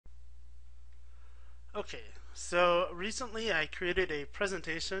Okay, so recently I created a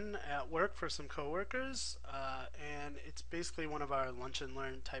presentation at work for some coworkers, and it's basically one of our lunch and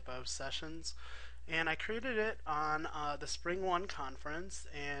learn type of sessions. And I created it on the Spring One conference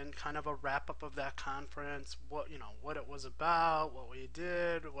and kind of a wrap up of that conference, what it was about, what we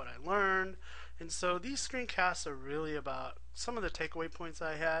did, what I learned. And so these screencasts are really about some of the takeaway points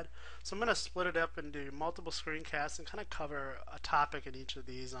I had. So I'm going to split it up into multiple screencasts and kind of cover a topic in each of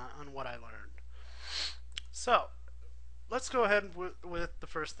these on what I learned. So let's go ahead with the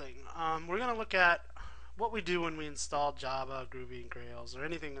first thing. We're going to look at what we do when we install Java, Groovy, and Grails, or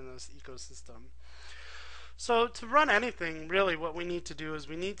anything in this ecosystem. So to run anything, really what we need to do is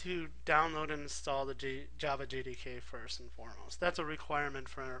we need to download and install the Java JDK first and foremost. That's a requirement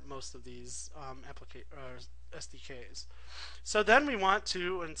for most of these SDKs. So then we want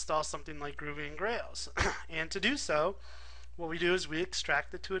to install something like Groovy and Grails. And to do so, what we do is we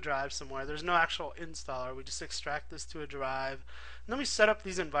extract it to a drive somewhere. There's no actual installer. We just extract this to a drive. And then we set up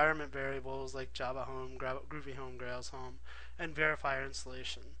these environment variables like Java Home, Groovy Home, Grails Home, and verify our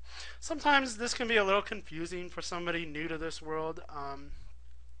installation. Sometimes this can be a little confusing for somebody new to this world.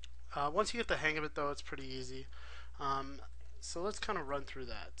 Once you get the hang of it, though, it's pretty easy. So let's kind of run through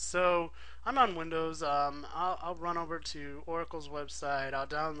that. So I'm on Windows. I'll run over to Oracle's website. I'll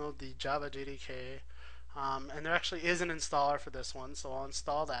download the Java JDK. And there actually is an installer for this one, so I'll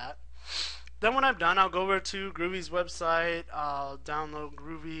install that. Then when I'm done, I'll go over to Groovy's website. I'll download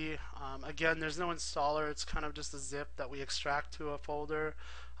Groovy. Again, there's no installer. It's kind of just a zip that we extract to a folder.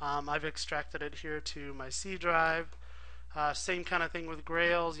 I've extracted it here to my C drive. Same kind of thing with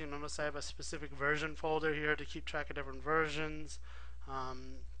Grails. You notice I have a specific version folder here to keep track of different versions.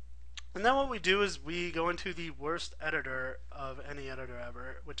 And then what we do is we go into the worst editor of any editor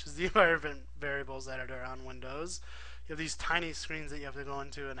ever, which is the environment variables editor on Windows. You have these tiny screens that you have to go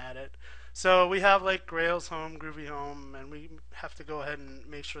into and edit. So we have like Grails Home, Groovy Home, and we have to go ahead and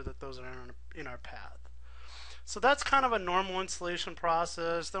make sure that those are in our path. So that's kind of a normal installation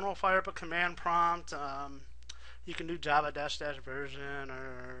process. Then we'll fire up a command prompt. You can do Java version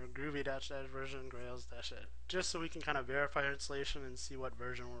or Groovy version, Grails it, just so we can kind of verify our installation and see what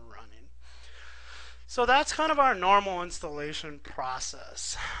version we're running. So that's kind of our normal installation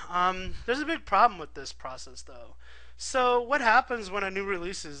process. There's a big problem with this process, though. So what happens when a new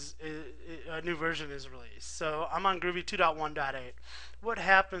version is released? So I'm on Groovy 2.1.8. What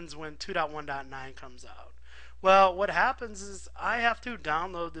happens when 2.1.9 comes out? Well, what happens is I have to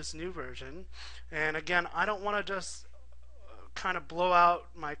download this new version, and again, I don't want to just kind of blow out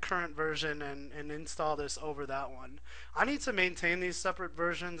my current version and install this over that one. I need to maintain these separate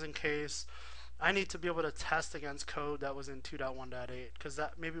versions in case I need to be able to test against code that was in 2.1.8, because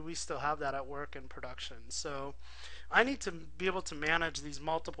that maybe we still have that at work in production. So I need to be able to manage these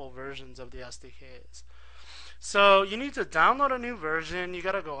multiple versions of the SDKs. So you need to download a new version. You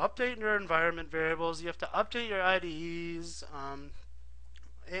got to go update your environment variables. You have to update your IDEs.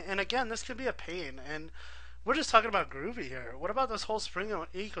 And again, this can be a pain. And we're just talking about Groovy here. What about this whole Spring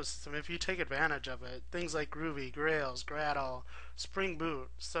ecosystem if you take advantage of it? Things like Groovy, Grails, Gradle, Spring Boot.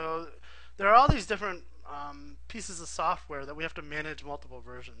 So there are all these different pieces of software that we have to manage multiple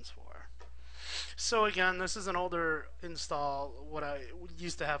versions for. So again, this is an older install, what I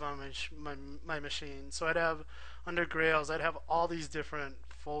used to have on my machine. So I'd have, under Grails, I'd have all these different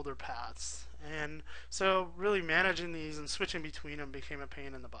folder paths. And so really managing these and switching between them became a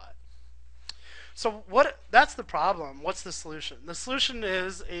pain in the butt. So that's the problem. What's the solution? The solution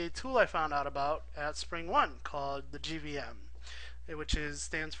is a tool I found out about at Spring One called the GVM, which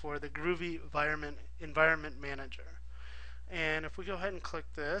stands for the Groovy Environment Manager. And if we go ahead and click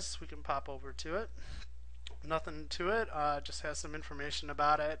this, we can pop over to it. Nothing to it, just has some information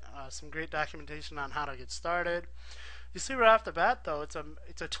about it, some great documentation on how to get started. You see right off the bat, though,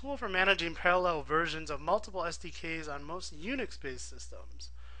 it's a tool for managing parallel versions of multiple SDKs on most Unix-based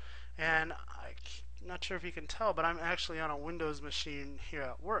systems. And I'm not sure if you can tell, but I'm actually on a Windows machine here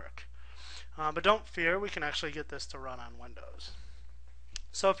at work. But don't fear, we can actually get this to run on Windows.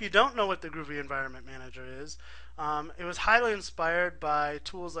 So if you don't know what the Groovy Environment Manager is, it was highly inspired by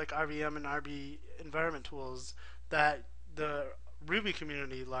tools like RVM and RB environment tools that the Ruby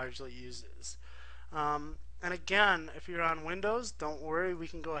community largely uses. And again, if you're on Windows, don't worry, we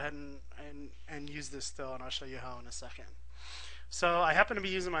can go ahead and use this still, and I'll show you how in a second. So I happen to be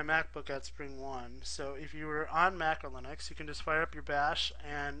using my MacBook at Spring One. So if you were on Mac or Linux, you can just fire up your bash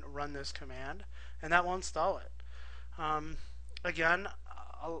and run this command, and that will install it. Again,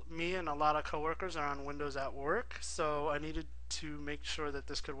 me and a lot of coworkers are on Windows at work, so I needed to make sure that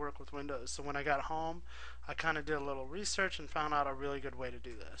this could work with Windows. So when I got home, I kind of did a little research and found out a really good way to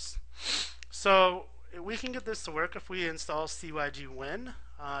do this. So we can get this to work if we install cygwin.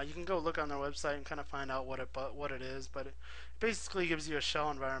 You can go look on their website and kind of find out what it is, but it basically gives you a shell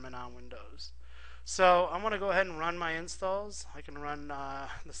environment on Windows. So I'm going to go ahead and run my installs. I can run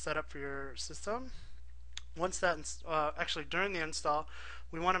the setup for your system. Once that actually during the install,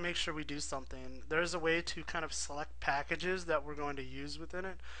 we want to make sure we do something. There's a way to kind of select packages that we're going to use within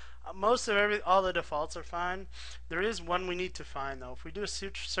it. Most of all the defaults are fine. There is one we need to find though. If we do a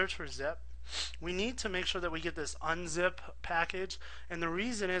search for zip, we need to make sure that we get this unzip package, and the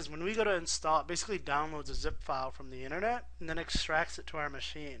reason is when we go to install, it basically downloads a zip file from the internet and then extracts it to our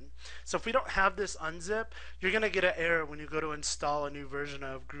machine. So if we don't have this unzip, you're going to get an error when you go to install a new version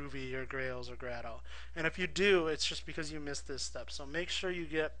of Groovy or Grails or Gradle, and if you do, it's just because you missed this step. So make sure you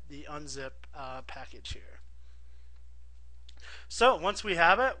get the unzip package here. So once we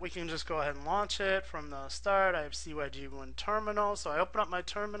have it, we can just go ahead and launch it from the start. I have cygwin terminal, so I open up my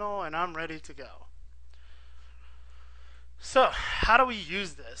terminal and I'm ready to go. So how do we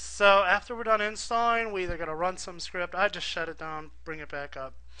use this? So after we're done installing, we either got to run some script. I just shut it down, bring it back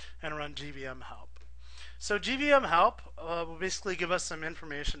up, and run GVM Help. So GVM Help will basically give us some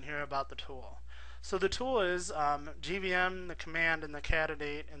information here about the tool. So the tool is GVM, the command, and the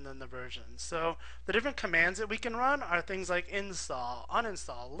candidate, and then the version. So the different commands that we can run are things like install,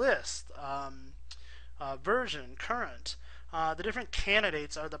 uninstall, list, version, current. The different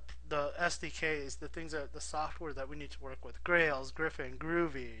candidates are the SDKs, the things that the software that we need to work with: Grails, Griffon,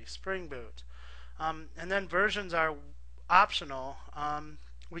 Groovy, Spring Boot. And then versions are optional.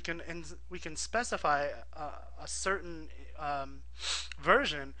 We can specify a certain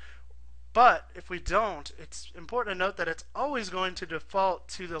version. But if we don't, it's important to note that it's always going to default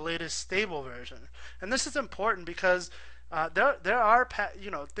to the latest stable version. And this is important because there are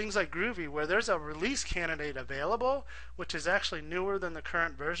things like Groovy where there's a release candidate available, which is actually newer than the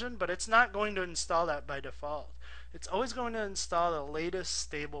current version, but it's not going to install that by default. It's always going to install the latest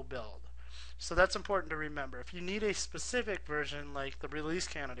stable build. So that's important to remember. If you need a specific version like the release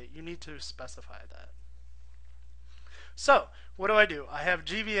candidate, you need to specify that. So what do? I have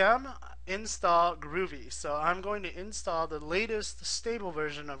GVM install Groovy. So I'm going to install the latest stable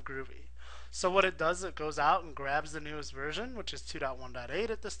version of Groovy. So what it does, it goes out and grabs the newest version, which is 2.1.8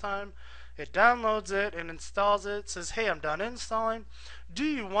 at this time. It downloads it and installs it. Says, hey, I'm done installing. Do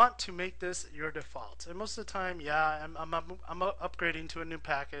you want to make this your default? And most of the time, yeah, I'm upgrading to a new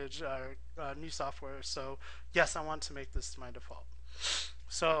package or new software. So yes, I want to make this my default.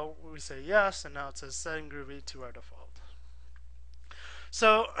 So we say yes, and now it says setting Groovy to our default.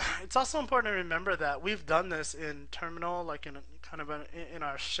 So it's also important to remember that we've done this in terminal, like in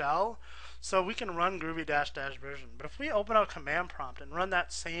our shell. So we can run Groovy -- version. But if we open up command prompt and run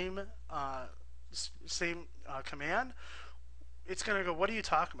that same command, it's going to go, what are you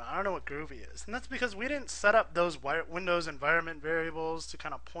talking about? I don't know what Groovy is. And that's because we didn't set up those Windows environment variables to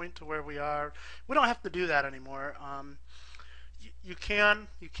kind of point to where we are. We don't have to do that anymore. You can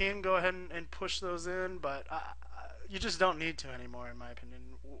go ahead and push those in, but you just don't need to anymore, in my opinion.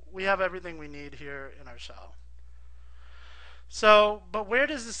 We have everything we need here in our shell. So, but where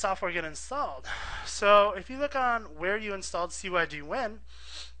does this software get installed? So if you look on where you installed cygwin,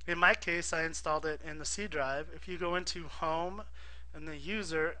 in my case I installed it in the C drive. If you go into home and the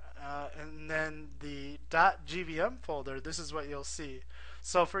user and then the .gvm folder, this is what you'll see.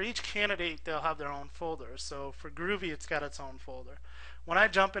 So for each candidate, they'll have their own folder. So for Groovy, it's got its own folder. When I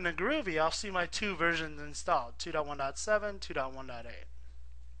jump into Groovy, I'll see my two versions installed, 2.1.7, 2.1.8.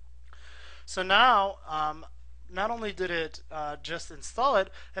 So now, not only did it just install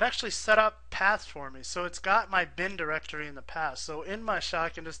it, it actually set up paths for me. So it's got my bin directory in the path. So in my shell, I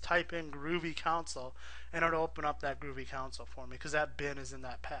can just type in Groovy console, and it'll open up that Groovy console for me because that bin is in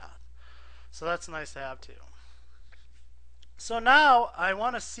that path. So that's nice to have too. So now I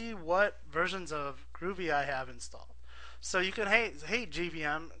want to see what versions of Groovy I have installed. So you can, hey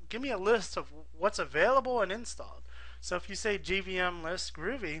GVM, give me a list of what's available and installed. So if you say GVM list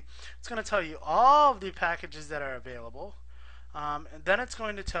Groovy, it's going to tell you all of the packages that are available. And then it's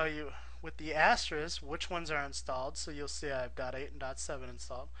going to tell you with the asterisk which ones are installed. So you'll see I have .8 and .7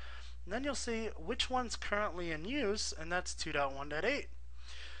 installed. And then you'll see which one's currently in use, and that's 2.1.8.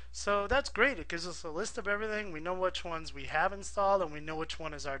 So that's great. It gives us a list of everything. We know which ones we have installed, and we know which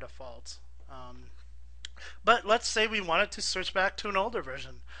one is our default. But let's say we wanted to switch back to an older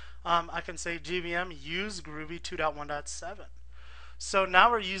version. I can say GVM use Groovy 2.1.7. So now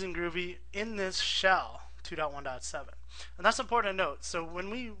we're using Groovy in this shell 2.1.7, and that's important to note. So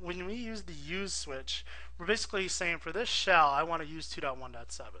when we use the use switch, we're basically saying for this shell I want to use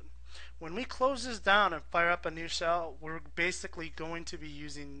 2.1.7. When we close this down and fire up a new shell, we're basically going to be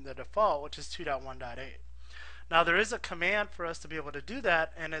using the default, which is 2.1.8. Now there is a command for us to be able to do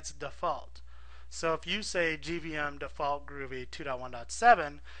that, and it's default. So if you say GVM Default Groovy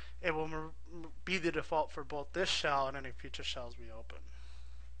 2.1.7, it will be the default for both this shell and any future shells we open.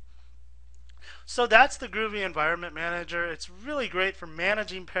 So that's the Groovy Environment Manager. It's really great for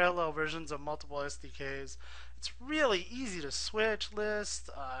managing parallel versions of multiple SDKs. It's really easy to switch, list,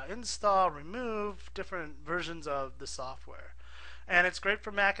 install, remove different versions of the software. And it's great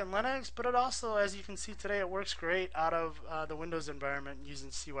for Mac and Linux, but it also, as you can see today, it works great out of the Windows environment using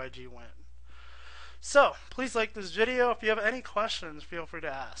CYG Win. So please like this video. If you have any questions, feel free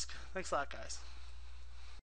to ask. Thanks a lot, guys.